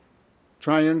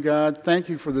Triune God, thank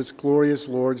you for this glorious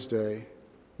Lord's Day.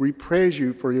 We praise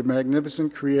you for your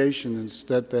magnificent creation and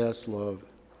steadfast love.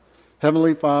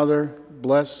 Heavenly Father,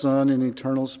 blessed Son, and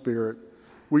eternal Spirit,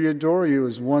 we adore you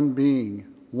as one being,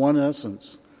 one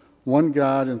essence, one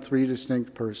God in three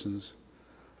distinct persons.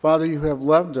 Father, you have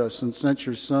loved us and sent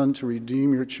your Son to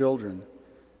redeem your children.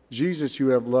 Jesus, you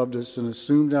have loved us and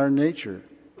assumed our nature,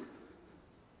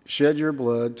 shed your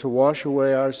blood to wash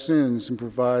away our sins and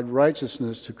provide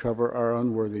righteousness to cover our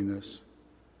unworthiness.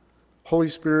 Holy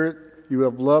Spirit, you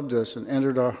have loved us and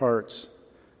entered our hearts,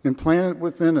 implanted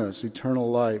within us eternal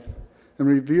life, and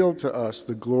revealed to us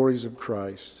the glories of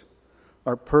Christ.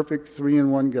 Our perfect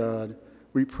three-in-one God,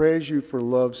 we praise you for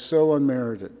love so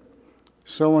unmerited,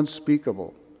 so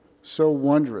unspeakable, so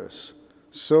wondrous,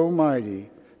 so mighty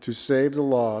to save the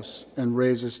lost and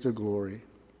raise us to glory.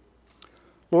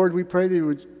 Lord, we pray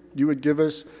that you would give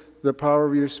us the power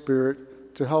of your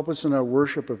Spirit to help us in our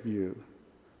worship of you,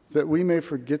 that we may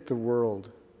forget the world,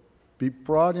 be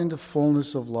brought into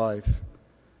fullness of life,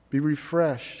 be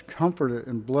refreshed, comforted,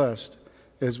 and blessed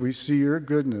as we see your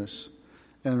goodness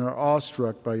and are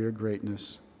awestruck by your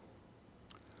greatness.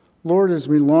 Lord, as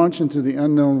we launch into the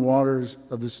unknown waters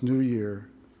of this new year,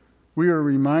 we are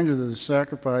reminded of the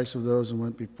sacrifice of those who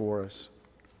went before us.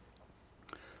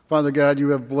 Father God,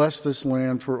 you have blessed this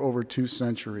land for over 2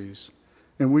 centuries,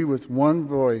 and we with one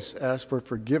voice ask for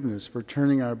forgiveness for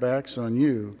turning our backs on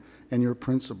you and your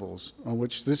principles on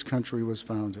which this country was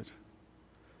founded.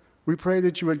 We pray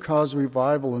that you would cause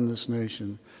revival in this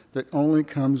nation that only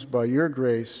comes by your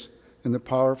grace and the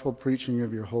powerful preaching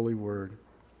of your holy word.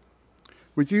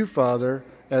 With you, Father,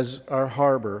 as our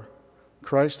harbor,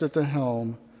 Christ at the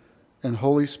helm, and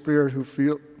Holy Spirit who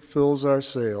fills our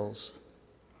sails,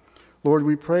 Lord,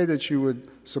 we pray that you would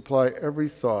supply every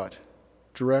thought,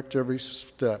 direct every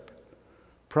step,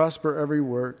 prosper every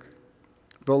work,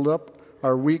 build up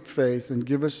our weak faith, and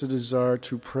give us a desire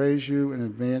to praise you and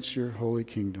advance your holy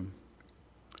kingdom.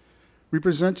 We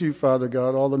present to you, Father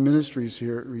God, all the ministries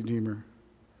here at Redeemer.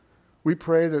 We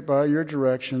pray that by your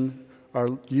direction,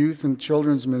 our youth and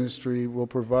children's ministry will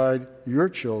provide your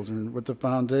children with the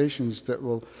foundations that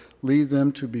will lead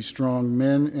them to be strong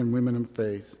men and women of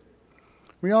faith.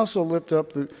 We also lift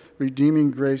up the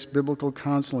Redeeming Grace Biblical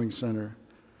Counseling Center,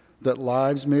 that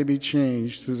lives may be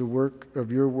changed through the work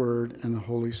of your word and the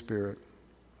Holy Spirit.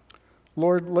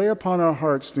 Lord, lay upon our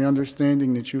hearts the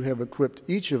understanding that you have equipped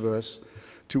each of us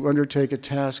to undertake a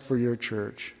task for your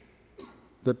church,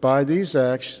 that by these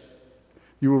acts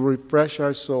you will refresh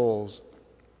our souls,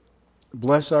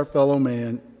 bless our fellow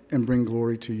man, and bring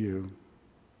glory to you.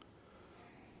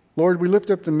 Lord, we lift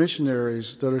up the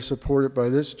missionaries that are supported by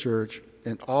this church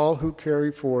and all who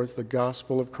carry forth the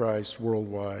gospel of Christ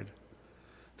worldwide,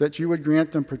 that you would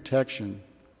grant them protection,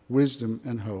 wisdom,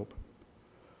 and hope.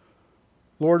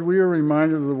 Lord, we are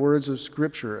reminded of the words of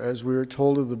Scripture as we are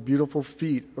told of the beautiful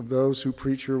feet of those who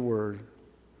preach your word.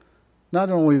 Not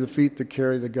only the feet that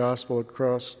carry the gospel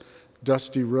across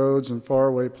dusty roads and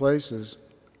faraway places,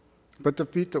 but the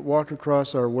feet that walk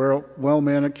across our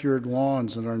well-manicured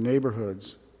lawns in our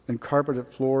neighborhoods and carpeted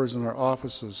floors in our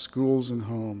offices, schools, and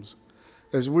homes,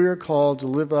 as we are called to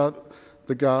live out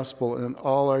the gospel in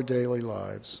all our daily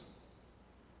lives.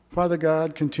 Father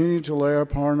God, continue to lay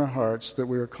upon our hearts that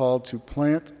we are called to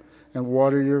plant and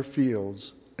water your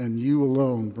fields, and you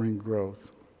alone bring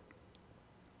growth.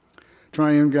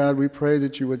 Triune God, we pray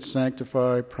that you would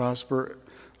sanctify, prosper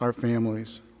our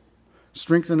families,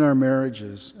 strengthen our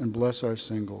marriages, and bless our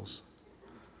singles.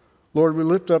 Lord, we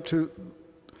lift up to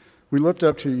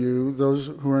you those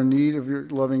who are in need of your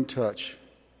loving touch,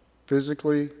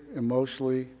 physically,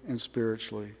 emotionally, and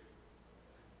spiritually.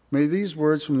 May these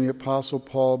words from the Apostle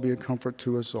Paul be a comfort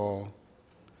to us all.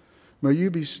 May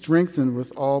you be strengthened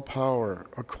with all power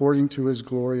according to his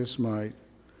glorious might,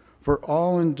 for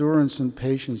all endurance and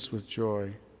patience with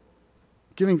joy,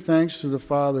 giving thanks to the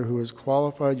Father who has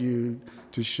qualified you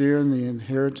to share in the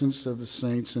inheritance of the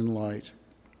saints in light.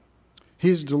 He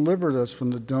has delivered us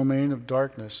from the domain of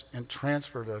darkness and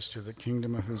transferred us to the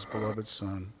kingdom of his beloved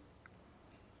Son.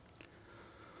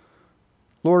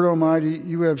 Lord Almighty,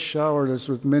 you have showered us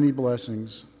with many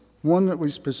blessings. One that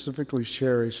we specifically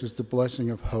cherish is the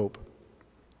blessing of hope.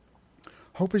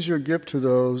 Hope is your gift to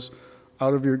those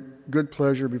out of your good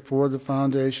pleasure before the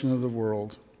foundation of the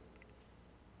world.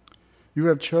 You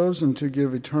have chosen to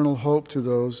give eternal hope to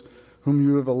those whom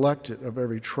you have elected of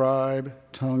every tribe,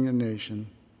 tongue, and nation.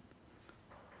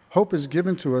 Hope is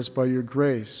given to us by your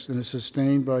grace and is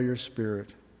sustained by your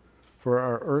Spirit, for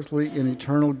our earthly and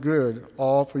eternal good,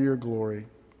 all for your glory.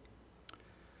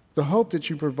 The hope that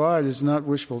you provide is not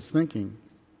wishful thinking.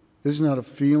 It is not a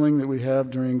feeling that we have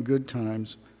during good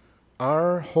times.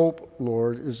 Our hope,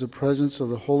 Lord, is the presence of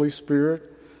the Holy Spirit,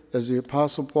 as the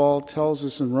Apostle Paul tells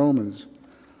us in Romans.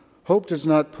 Hope does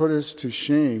not put us to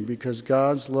shame because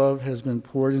God's love has been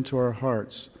poured into our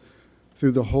hearts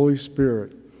through the Holy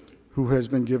Spirit who has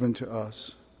been given to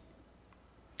us.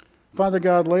 Father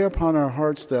God, lay upon our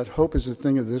hearts that hope is a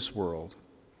thing of this world.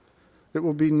 It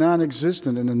will be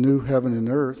non-existent in a new heaven and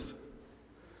earth.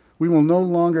 We will no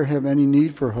longer have any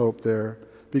need for hope there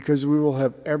because we will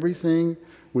have everything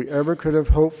we ever could have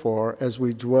hoped for as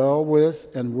we dwell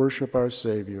with and worship our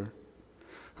Savior,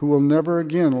 who will never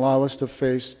again allow us to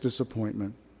face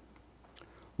disappointment.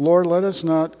 Lord, let us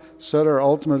not set our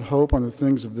ultimate hope on the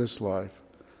things of this life,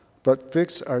 but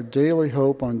fix our daily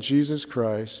hope on Jesus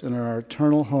Christ and our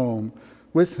eternal home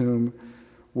with whom,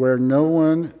 where no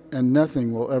one and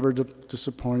nothing will ever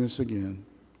disappoint us again.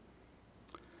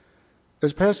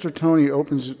 As Pastor Tony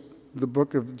opens the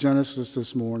book of Genesis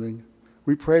this morning,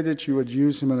 we pray that you would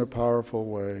use him in a powerful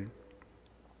way.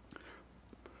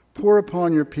 Pour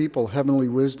upon your people heavenly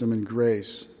wisdom and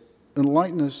grace.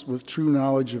 Enlighten us with true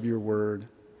knowledge of your word.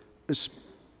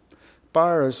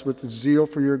 Inspire us with the zeal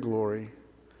for your glory.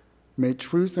 May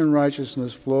truth and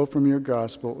righteousness flow from your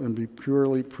gospel and be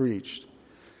purely preached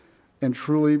and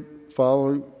truly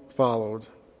followed.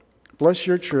 Bless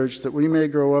your church that we may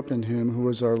grow up in him who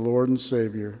is our Lord and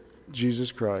Savior,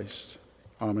 Jesus Christ.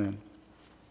 Amen.